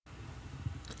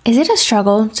Is it a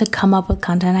struggle to come up with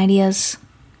content ideas?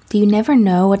 Do you never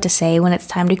know what to say when it's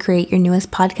time to create your newest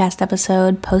podcast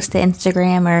episode, post to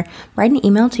Instagram, or write an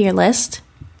email to your list?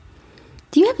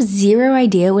 Do you have zero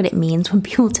idea what it means when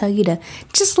people tell you to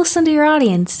just listen to your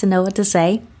audience to know what to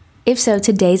say? If so,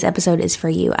 today's episode is for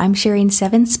you. I'm sharing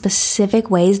 7 specific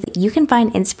ways that you can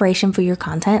find inspiration for your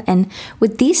content, and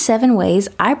with these 7 ways,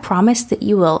 I promise that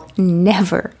you will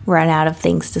never run out of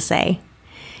things to say.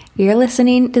 You're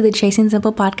listening to the Chasing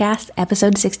Simple Podcast,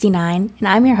 episode 69, and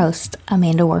I'm your host,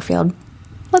 Amanda Warfield.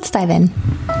 Let's dive in.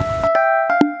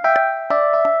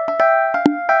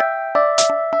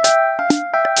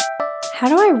 How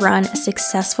do I run a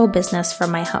successful business from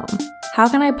my home? How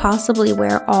can I possibly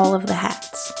wear all of the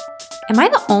hats? Am I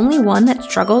the only one that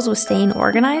struggles with staying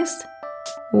organized?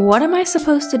 What am I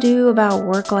supposed to do about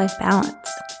work-life balance?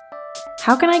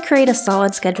 How can I create a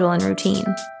solid schedule and routine?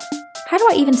 How do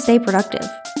I even stay productive?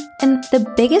 And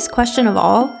the biggest question of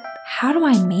all, how do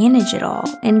I manage it all?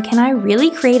 And can I really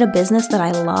create a business that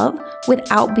I love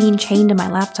without being chained to my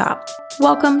laptop?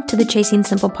 Welcome to the Chasing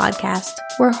Simple Podcast,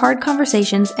 where hard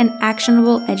conversations and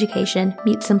actionable education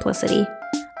meet simplicity.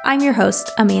 I'm your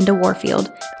host, Amanda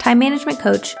Warfield, time management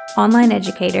coach, online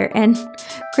educator, and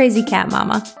crazy cat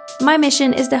mama. My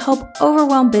mission is to help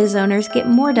overwhelmed biz owners get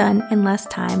more done in less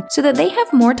time so that they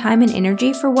have more time and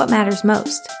energy for what matters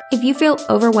most. If you feel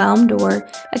overwhelmed or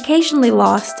occasionally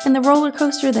lost in the roller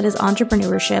coaster that is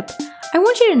entrepreneurship, I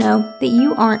want you to know that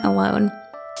you aren't alone.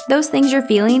 Those things you're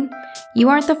feeling, you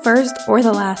aren't the first or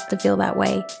the last to feel that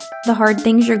way. The hard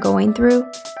things you're going through,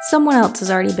 someone else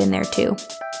has already been there too.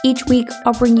 Each week,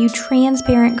 I'll bring you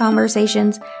transparent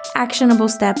conversations, actionable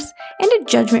steps, and a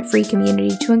judgment-free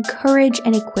community to encourage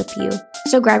and equip you.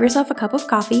 So grab yourself a cup of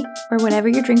coffee or whatever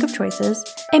your drink of choice is,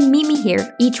 and meet me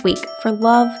here each week for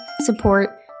love,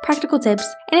 support, practical tips,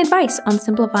 and advice on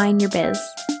simplifying your biz.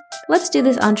 Let's do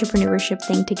this entrepreneurship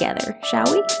thing together,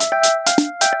 shall we?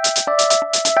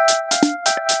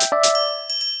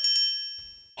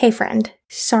 Hey friend,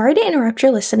 sorry to interrupt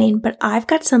your listening, but I've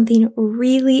got something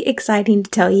really exciting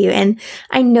to tell you, and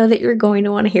I know that you're going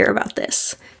to want to hear about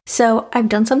this. So I've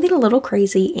done something a little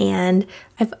crazy, and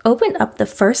I've opened up the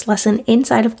first lesson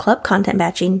inside of Club Content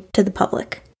Batching to the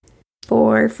public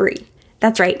for free.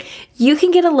 That's right, you can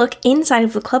get a look inside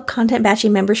of the Club Content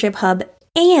Batching membership hub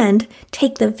and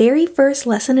take the very first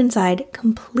lesson inside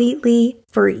completely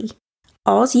free.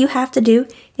 All you have to do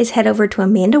is head over to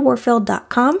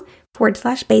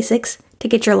amandawarfield.com/basics to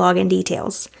get your login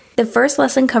details. The first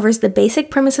lesson covers the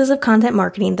basic premises of content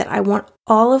marketing that I want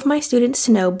all of my students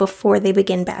to know before they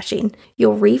begin batching.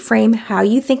 You'll reframe how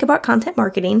you think about content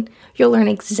marketing, you'll learn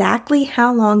exactly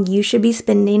how long you should be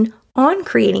spending on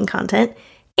creating content,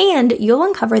 and you'll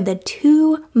uncover the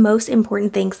 2 most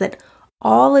important things that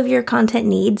all of your content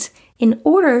needs in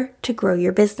order to grow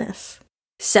your business.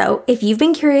 So if you've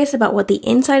been curious about what the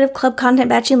inside of Club Content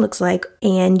Batching looks like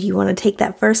and you want to take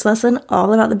that first lesson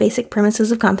all about the basic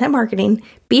premises of content marketing,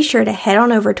 be sure to head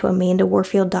on over to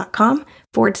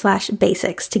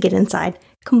amandawarfield.com/basics to get inside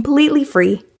completely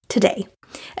free today.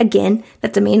 Again,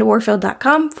 that's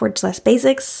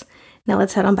amandawarfield.com/basics. Now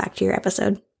let's head on back to your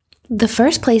episode. The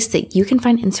first place that you can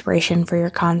find inspiration for your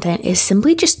content is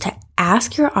simply just to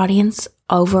ask your audience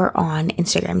over on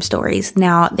Instagram stories.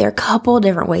 Now, there are a couple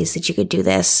different ways that you could do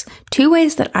this. 2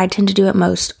 ways that I tend to do it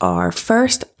most are,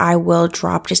 first, I will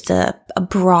drop just a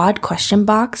broad question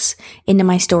box into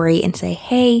my story and say,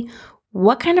 hey,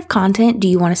 what kind of content do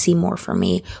you want to see more from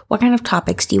me? What kind of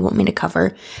topics do you want me to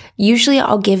cover? Usually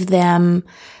I'll give them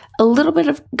a little bit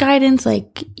of guidance,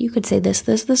 like you could say this,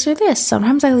 or this.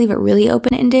 Sometimes I leave it really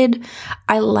open-ended.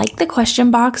 I like the question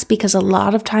box because a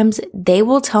lot of times they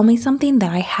will tell me something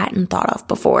that I hadn't thought of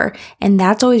before, and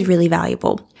that's always really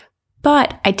valuable.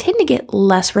 But I tend to get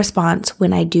less response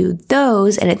when I do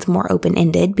those and it's more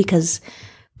open-ended because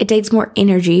it takes more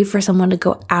energy for someone to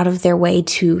go out of their way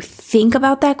to think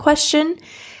about that question,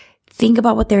 think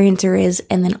about what their answer is,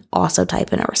 and then also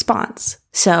type in a response.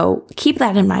 So keep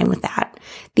that in mind with that.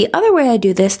 The other way I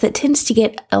do this that tends to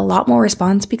get a lot more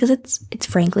response because it's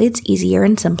frankly, it's easier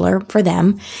and simpler for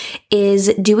them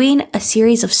is doing a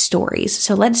series of stories.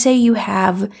 So let's say you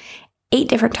have 8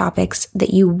 different topics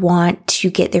that you want to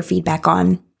get their feedback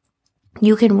on.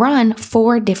 You can run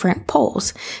 4 different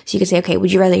polls. So you can say, okay,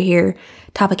 would you rather hear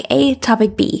topic A,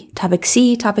 topic B, topic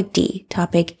C, topic D,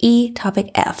 topic E,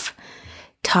 topic F,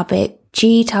 topic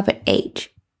G, topic H?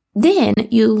 Then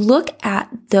you look at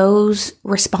those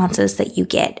responses that you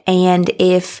get. And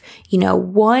if,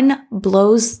 one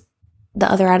blows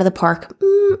the other out of the park,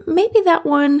 maybe that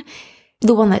one,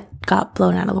 the one that got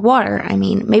blown out of the water,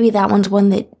 maybe that one's one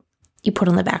that you put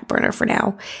on the back burner for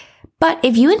now. But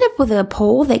if you end up with a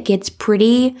poll that gets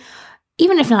pretty,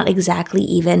 even if not exactly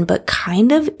even, but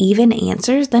kind of even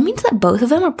answers, that means that both of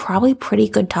them are probably pretty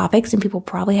good topics and people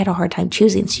probably had a hard time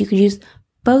choosing. So you could use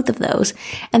both of those.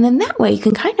 And then that way you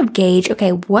can kind of gauge,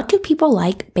 okay, what do people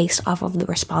like based off of the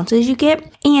responses you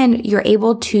get? And you're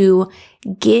able to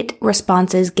gauge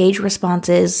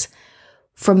responses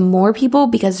from more people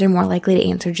because they're more likely to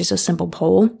answer just a simple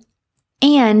poll.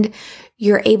 And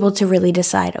you're able to really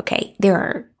decide, okay, there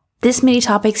are this many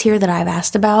topics here that I've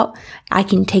asked about. I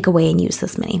can take away and use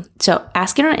this many. So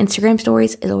asking on Instagram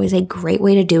stories is always a great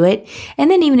way to do it.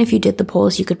 And then even if you did the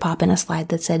polls, you could pop in a slide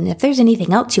that said, and if there's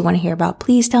anything else you want to hear about,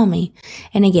 please tell me.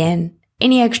 And again,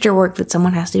 any extra work that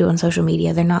someone has to do on social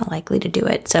media, they're not likely to do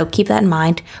it. So keep that in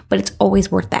mind, but it's always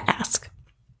worth the ask.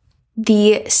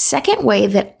 The second way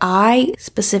that I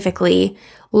specifically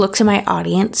look to my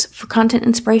audience for content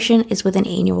inspiration is with an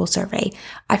annual survey.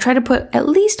 I try to put at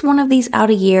least one of these out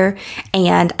a year,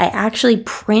 and I actually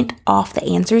print off the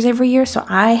answers every year. So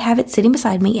I have it sitting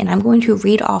beside me, and I'm going to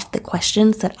read off the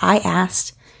questions that I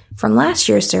asked from last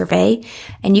year's survey,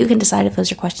 and you can decide if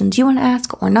those are questions you want to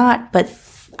ask or not, but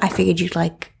I figured you'd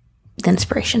like the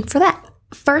inspiration for that.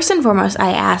 First and foremost,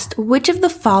 I asked, which of the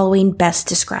following best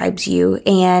describes you?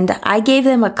 And I gave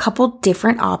them a couple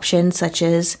different options, such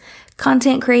as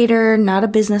content creator, not a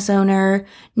business owner,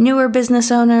 newer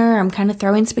business owner, I'm kind of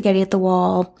throwing spaghetti at the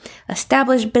wall,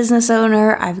 established business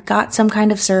owner, I've got some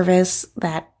kind of service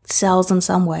that sells in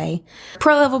some way,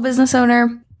 pro-level business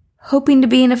owner, hoping to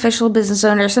be an official business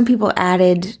owner. Some people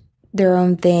added their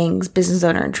own things, business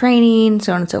owner in training,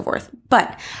 so on and so forth.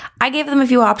 But I gave them a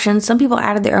few options. Some people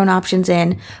added their own options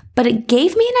in, but it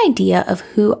gave me an idea of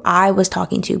who I was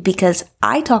talking to because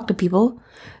I talk to people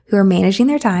who are managing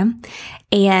their time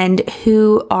and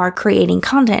who are creating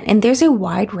content. And there's a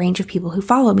wide range of people who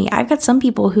follow me. I've got some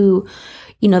people who,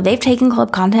 they've taken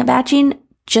club content batching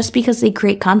just because they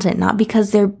create content, not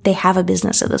because they have a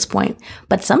business at this point.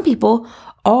 But some people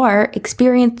are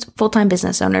experienced full-time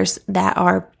business owners that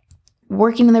are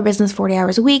working in their business 40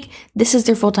 hours a week. This is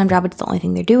their full-time job. It's the only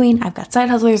thing they're doing. I've got side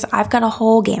hustlers. I've got a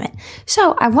whole gamut.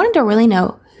 So I wanted to really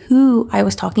know who I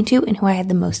was talking to and who I had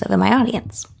the most of in my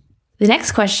audience. The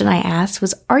next question I asked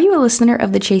was, are you a listener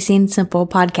of the Chasing Simple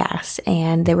podcast?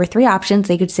 And there were 3 options.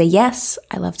 They could say yes,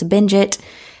 I love to binge it.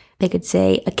 They could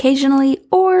say occasionally,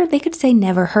 or they could say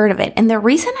never heard of it. And the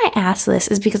reason I asked this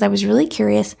is because I was really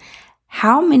curious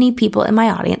how many people in my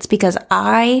audience, because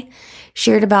I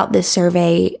shared about this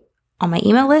survey on my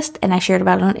email list and I shared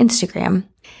about it on Instagram.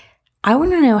 I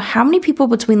want to know how many people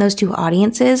between those 2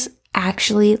 audiences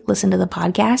actually listen to the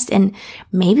podcast and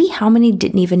maybe how many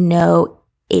didn't even know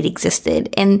it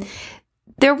existed. And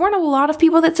there weren't a lot of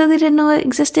people that said they didn't know it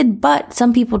existed, but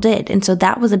some people did. And so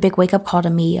that was a big wake up call to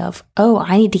me of, oh,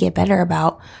 I need to get better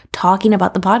about talking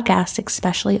about the podcast,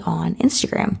 especially on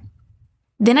Instagram.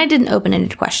 Then I did an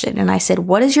open-ended question and I said,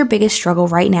 what is your biggest struggle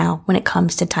right now when it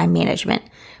comes to time management?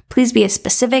 Please be as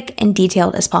specific and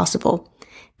detailed as possible.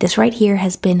 This right here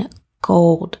has been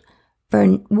gold. For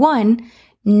 1,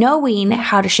 knowing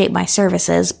how to shape my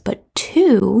services, but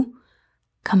 2,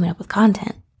 coming up with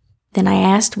content. Then I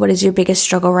asked, what is your biggest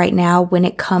struggle right now when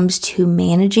it comes to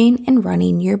managing and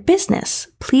running your business?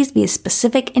 Please be as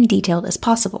specific and detailed as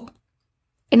possible.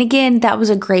 And again, that was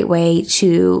a great way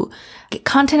to get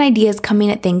content ideas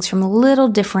coming at things from a little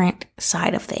different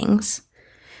side of things.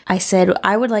 I said,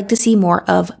 I would like to see more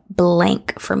of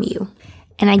blank from you.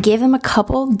 And I gave them a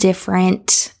couple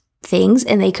different things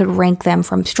and they could rank them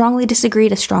from strongly disagree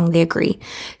to strongly agree.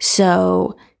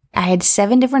 So I had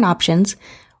 7 different options.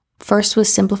 First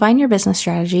was simplifying your business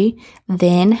strategy,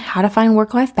 then how to find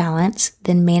work-life balance,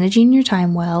 then managing your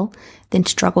time well, then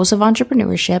struggles of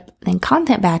entrepreneurship, then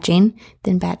content batching,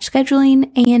 then batch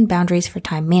scheduling, and boundaries for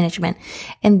time management.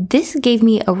 And this gave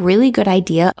me a really good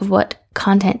idea of what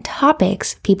content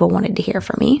topics people wanted to hear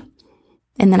from me.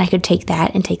 And then I could take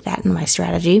that in my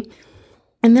strategy.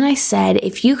 And then I said,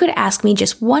 if you could ask me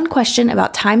just one question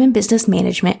about time and business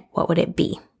management, what would it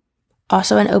be?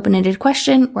 Also an open-ended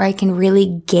question where I can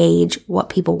really gauge what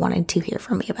people wanted to hear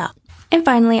from me about. And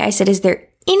finally, I said, is there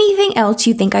anything else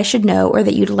you think I should know or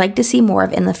that you'd like to see more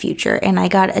of in the future? And I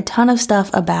got a ton of stuff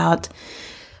about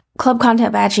club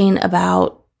content batching,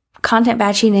 about content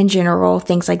batching in general,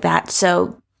 things like that.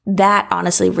 So that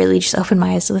honestly really just opened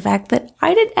my eyes to the fact that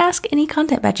I didn't ask any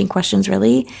content batching questions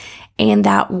really. And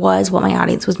that was what my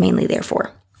audience was mainly there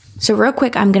for. So real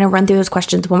quick, I'm going to run through those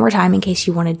questions one more time in case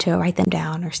you wanted to write them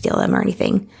down or steal them or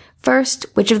anything. First,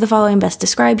 which of the following best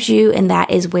describes you? And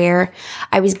that is where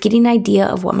I was getting an idea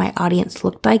of what my audience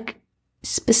looked like,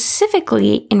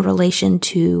 specifically in relation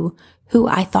to who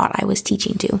I thought I was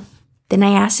teaching to. Then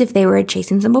I asked if they were a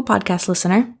Chasing Simple podcast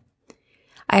listener.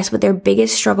 I asked what their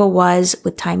biggest struggle was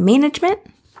with time management.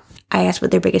 I asked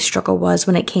what their biggest struggle was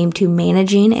when it came to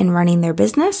managing and running their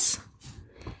business.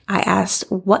 I asked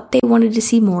what they wanted to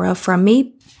see more of from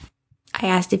me. I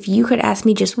asked if you could ask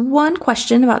me just one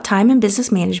question about time and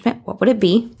business management, what would it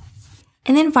be?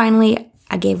 And then finally,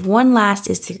 I gave one last,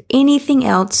 is there anything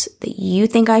else that you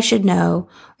think I should know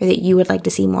or that you would like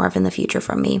to see more of in the future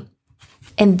from me?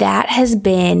 And that has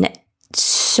been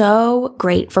so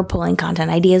great for pulling content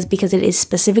ideas because it is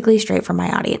specifically straight from my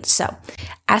audience. So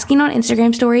asking on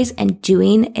Instagram stories and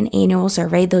doing an annual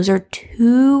survey, those are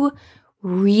two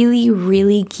really,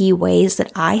 really key ways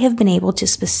that I have been able to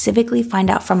specifically find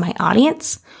out from my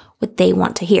audience what they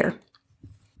want to hear.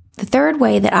 The third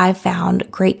way that I've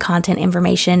found great content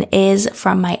information is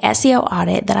from my SEO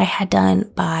audit that I had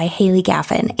done by Haley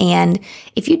Gaffin. And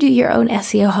if you do your own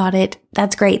SEO audit,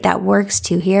 that's great. That works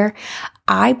too here.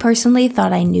 I personally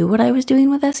thought I knew what I was doing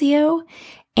with SEO,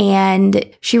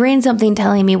 and she ran something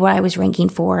telling me what I was ranking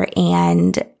for,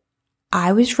 and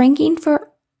I was ranking for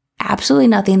absolutely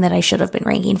nothing that I should have been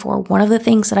ranking for. One of the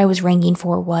things that I was ranking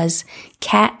for was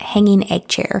cat hanging egg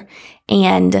chair,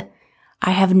 and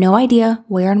I have no idea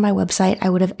where on my website I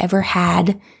would have ever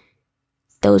had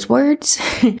those words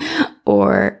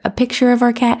or a picture of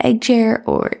our cat egg chair,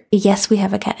 or yes, we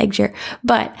have a cat egg chair,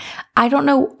 but I don't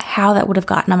know how that would have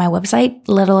gotten on my website,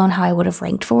 let alone how I would have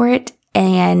ranked for it.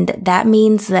 And that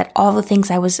means that all the things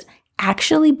I was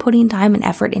actually putting time and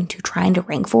effort into trying to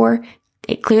rank for,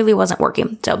 it clearly wasn't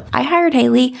working. So I hired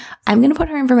Haley. I'm going to put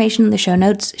her information in the show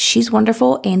notes. She's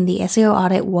wonderful, and the SEO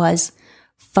audit was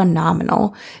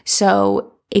phenomenal.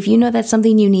 So if you know that's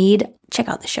something you need, check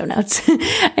out the show notes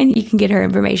and you can get her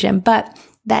information. But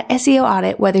that SEO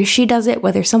audit, whether she does it,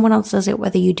 whether someone else does it,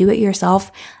 whether you do it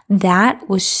yourself, that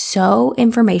was so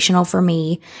informational for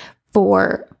me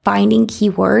for finding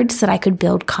keywords that I could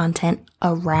build content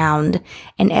around.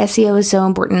 And SEO is so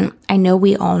important. I know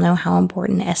we all know how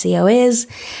important SEO is.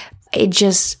 It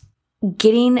just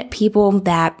getting people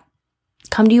that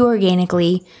come to you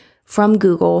organically from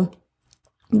Google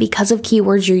because of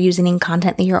keywords you're using in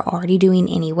content that you're already doing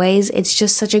anyways. It's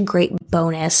just such a great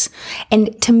bonus.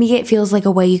 And to me, it feels like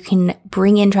a way you can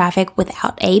bring in traffic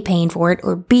without A, paying for it,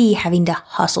 or B, having to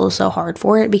hustle so hard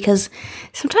for it, because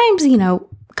sometimes,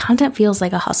 content feels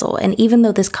like a hustle. And even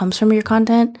though this comes from your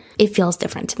content, it feels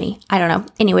different to me. I don't know.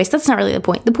 Anyways, that's not really the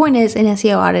point. The point is an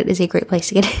SEO audit is a great place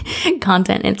to get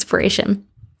content inspiration.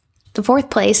 The fourth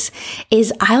place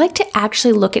is I like to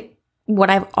actually look at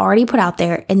what I've already put out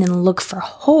there and then look for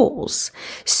holes.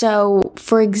 So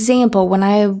for example, when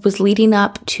I was leading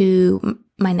up to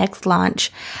my next launch,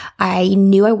 I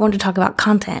knew I wanted to talk about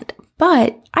content,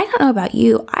 but I don't know about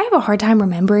you. I have a hard time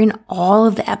remembering all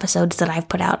of the episodes that I've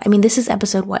put out. I mean, this is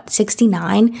episode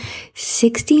 69?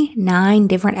 69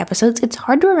 different episodes. It's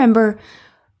hard to remember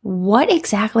what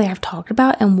exactly I've talked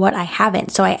about and what I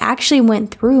haven't. So I actually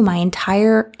went through my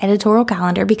entire editorial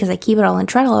calendar because I keep it all in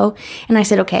Trello. And I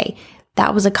said, okay,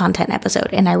 that was a content episode.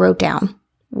 And I wrote down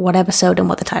what episode and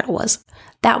what the title was.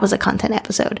 That was a content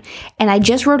episode. And I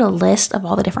just wrote a list of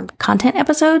all the different content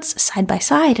episodes side by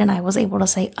side. And I was able to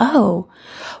say, oh,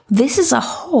 this is a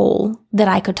whole that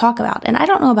I could talk about. And I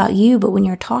don't know about you, but when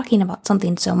you're talking about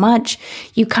something so much,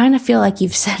 you kind of feel like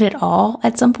you've said it all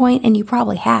at some point, and you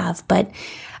probably have. But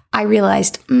I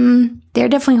realized there are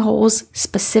definitely holes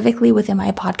specifically within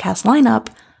my podcast lineup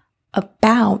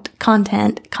about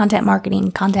content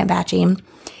marketing, content batching.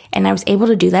 And I was able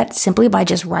to do that simply by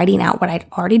just writing out what I'd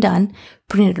already done,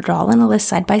 putting it all in a list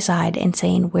side by side, and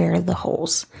saying where are the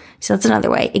holes. So that's another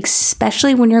way,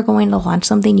 especially when you're going to launch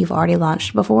something you've already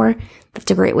launched before.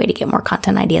 That's a great way to get more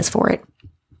content ideas for it.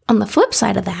 On the flip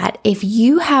side of that, if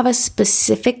you have a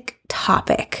specific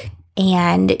topic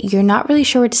and you're not really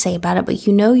sure what to say about it, but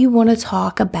you want to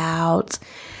talk about,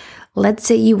 let's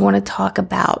say you want to talk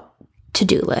about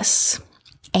to-do lists,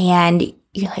 and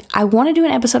you're like, I want to do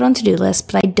an episode on to-do lists,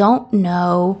 but I don't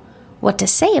know what to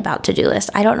say about to-do lists.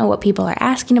 I don't know what people are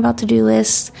asking about to-do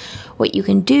lists. What you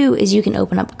can do is you can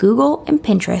open up Google and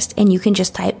Pinterest, and you can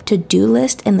just type to-do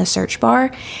list in the search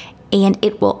bar, and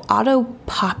it will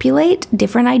auto-populate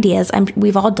different ideas.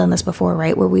 We've all done this before,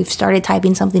 right? Where we've started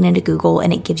typing something into Google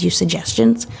and it gives you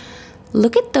suggestions.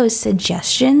 Look at those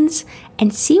suggestions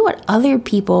and see what other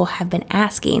people have been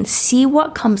asking. See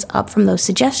what comes up from those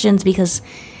suggestions, because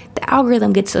the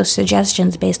algorithm gets those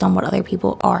suggestions based on what other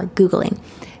people are Googling.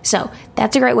 So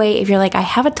that's a great way. If you're like, I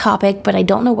have a topic, but I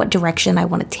don't know what direction I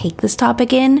want to take this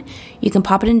topic in, you can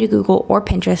pop it into Google or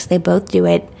Pinterest. They both do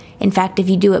it. In fact, if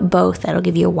you do it both, that'll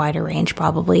give you a wider range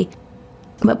probably.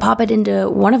 But pop it into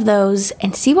one of those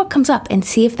and see what comes up and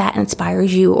see if that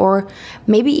inspires you. Or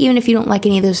maybe even if you don't like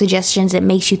any of those suggestions, it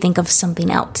makes you think of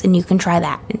something else and you can try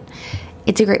that.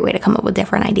 It's a great way to come up with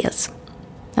different ideas.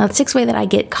 Now, the sixth way that I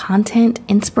get content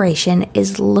inspiration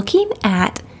is looking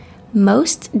at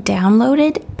most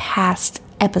downloaded past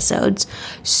episodes.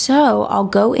 So I'll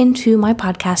go into my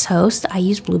podcast host. I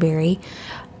use Blueberry.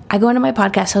 I go into my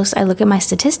podcast host, I look at my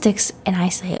statistics, and I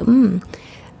say,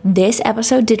 this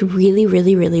episode did really,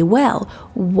 really, really well.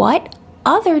 What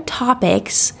other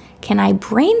topics can I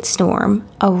brainstorm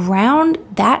around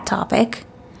that topic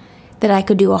that I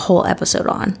could do a whole episode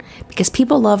on? Because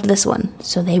people loved this one,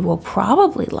 so they will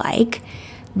probably like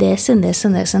this and this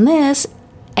and this and this.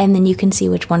 And then you can see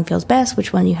which one feels best,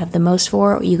 which one you have the most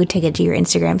for. Or you could take it to your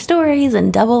Instagram stories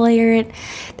and double layer it.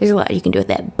 There's a lot you can do with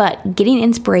it. But getting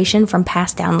inspiration from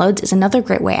past downloads is another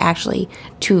great way actually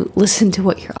to listen to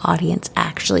what your audience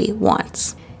actually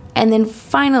wants. And then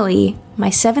finally, my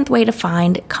seventh way to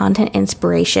find content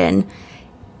inspiration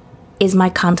is my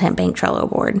content bank Trello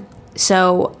board.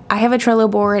 So I have a Trello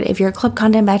board. If you're a Club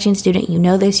Content Batching student, you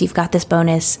know this, you've got this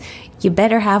bonus. You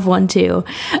better have one too.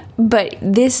 But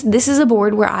this is a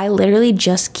board where I literally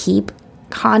just keep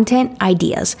content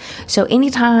ideas. So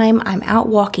anytime I'm out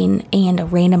walking and a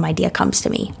random idea comes to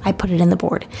me, I put it in the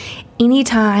board.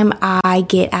 Anytime I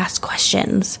get asked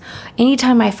questions,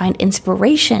 anytime I find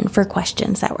inspiration for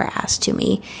questions that were asked to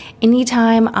me,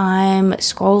 anytime I'm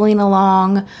scrolling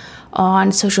along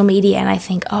on social media and I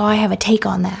think, I have a take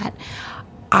on that,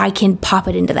 I can pop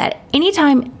it into that.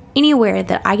 Anytime, anywhere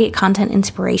that I get content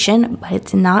inspiration, but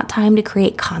it's not time to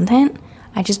create content,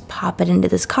 I just pop it into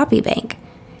this copy bank.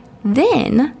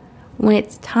 Then, when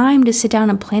it's time to sit down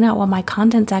and plan out what my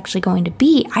content's actually going to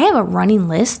be, I have a running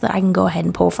list that I can go ahead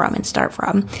and pull from and start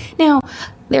from. Now,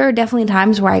 there are definitely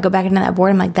times where I go back into that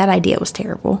board and I'm like, that idea was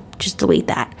terrible, just delete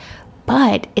that.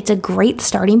 But it's a great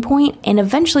starting point, and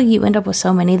eventually you end up with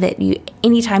so many that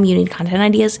anytime you need content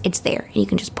ideas, it's there, and you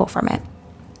can just pull from it.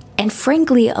 And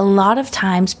frankly, a lot of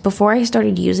times before I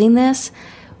started using this,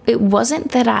 it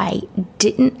wasn't that I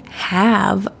didn't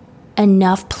have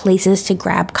enough places to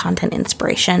grab content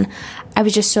inspiration. I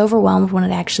was just so overwhelmed when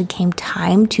it actually came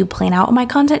time to plan out what my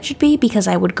content should be because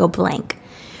I would go blank.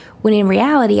 When in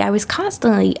reality, I was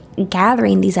constantly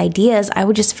gathering these ideas, I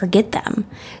would just forget them.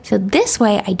 So this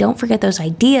way, I don't forget those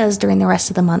ideas during the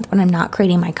rest of the month when I'm not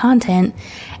creating my content.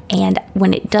 And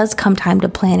when it does come time to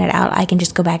plan it out, I can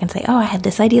just go back and say, I had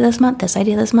this idea this month, this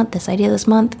idea this month, this idea this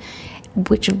month.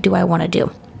 Which do I want to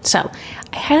do? So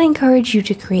I highly encourage you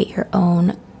to create your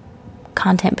own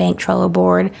content bank Trello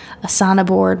board, Asana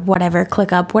board, whatever,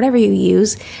 ClickUp, whatever you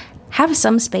use. Have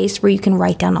some space where you can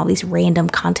write down all these random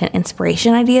content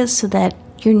inspiration ideas so that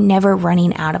you're never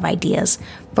running out of ideas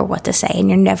for what to say and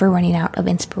you're never running out of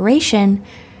inspiration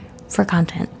for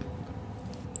content.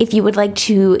 If you would like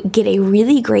to get a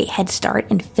really great head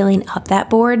start in filling up that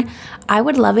board, I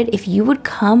would love it if you would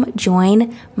come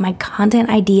join my Content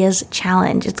Ideas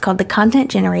Challenge. It's called the Content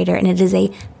Generator, and it is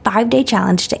a 5-day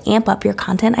challenge to amp up your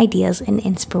content ideas and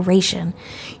inspiration.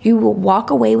 You will walk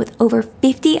away with over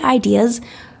 50 ideas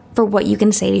for what you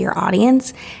can say to your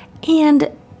audience, and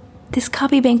this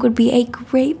copy bank would be a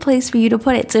great place for you to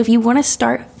put it. So if you want to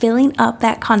start filling up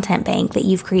that content bank that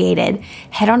you've created,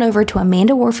 head on over to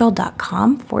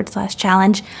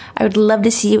amandawarfield.com/challenge. I would love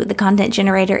to see you at the Content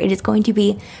Generator. It is going to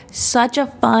be such a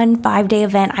fun 5-day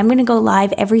event. I'm going to go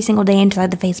live every single day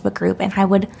inside the Facebook group, and I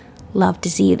would love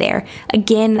to see you there.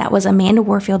 Again, that was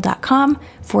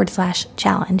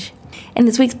amandawarfield.com/challenge. And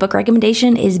this week's book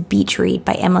recommendation is Beach Read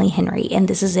by Emily Henry. And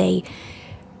this is a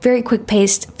very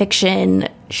quick-paced fiction,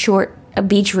 short, a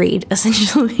beach read,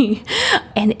 essentially.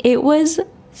 And it was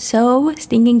so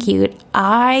stinking cute.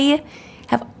 I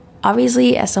have,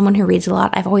 obviously, as someone who reads a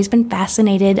lot, I've always been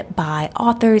fascinated by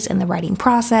authors and the writing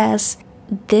process.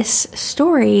 This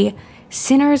story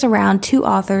centers around two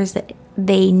authors that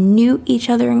they knew each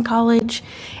other in college,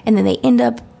 and then they end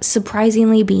up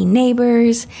surprisingly being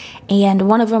neighbors, and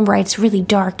one of them writes really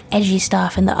dark, edgy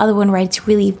stuff, and the other one writes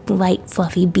really light,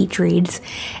 fluffy beach reads,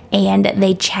 and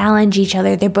they challenge each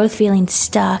other. They're both feeling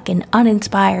stuck and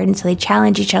uninspired, and so they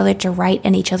challenge each other to write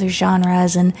in each other's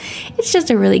genres, and it's just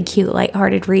a really cute,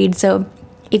 lighthearted read. So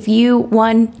if you,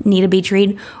 one, need a beach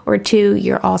read, or two,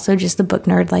 you're also just a book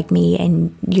nerd like me,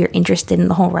 and you're interested in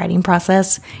the whole writing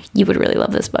process, you would really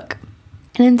love this book.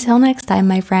 And until next time,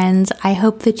 my friends, I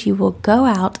hope that you will go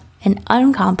out and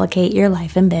uncomplicate your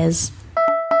life and biz.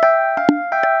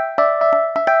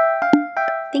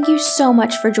 Thank you so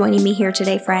much for joining me here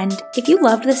today, friend. If you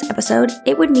loved this episode,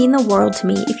 it would mean the world to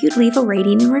me if you'd leave a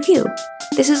rating and review.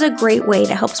 This is a great way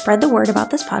to help spread the word about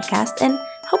this podcast and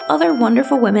help other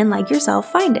wonderful women like yourself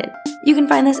find it. You can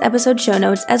find this episode show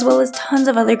notes as well as tons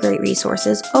of other great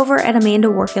resources over at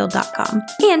amandawarfield.com.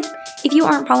 And if you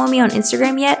aren't following me on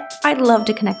Instagram yet, I'd love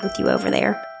to connect with you over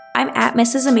there. I'm at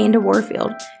Mrs. Amanda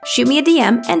Warfield. Shoot me a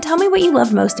DM and tell me what you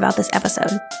loved most about this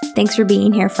episode. Thanks for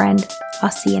being here, friend.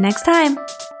 I'll see you next time.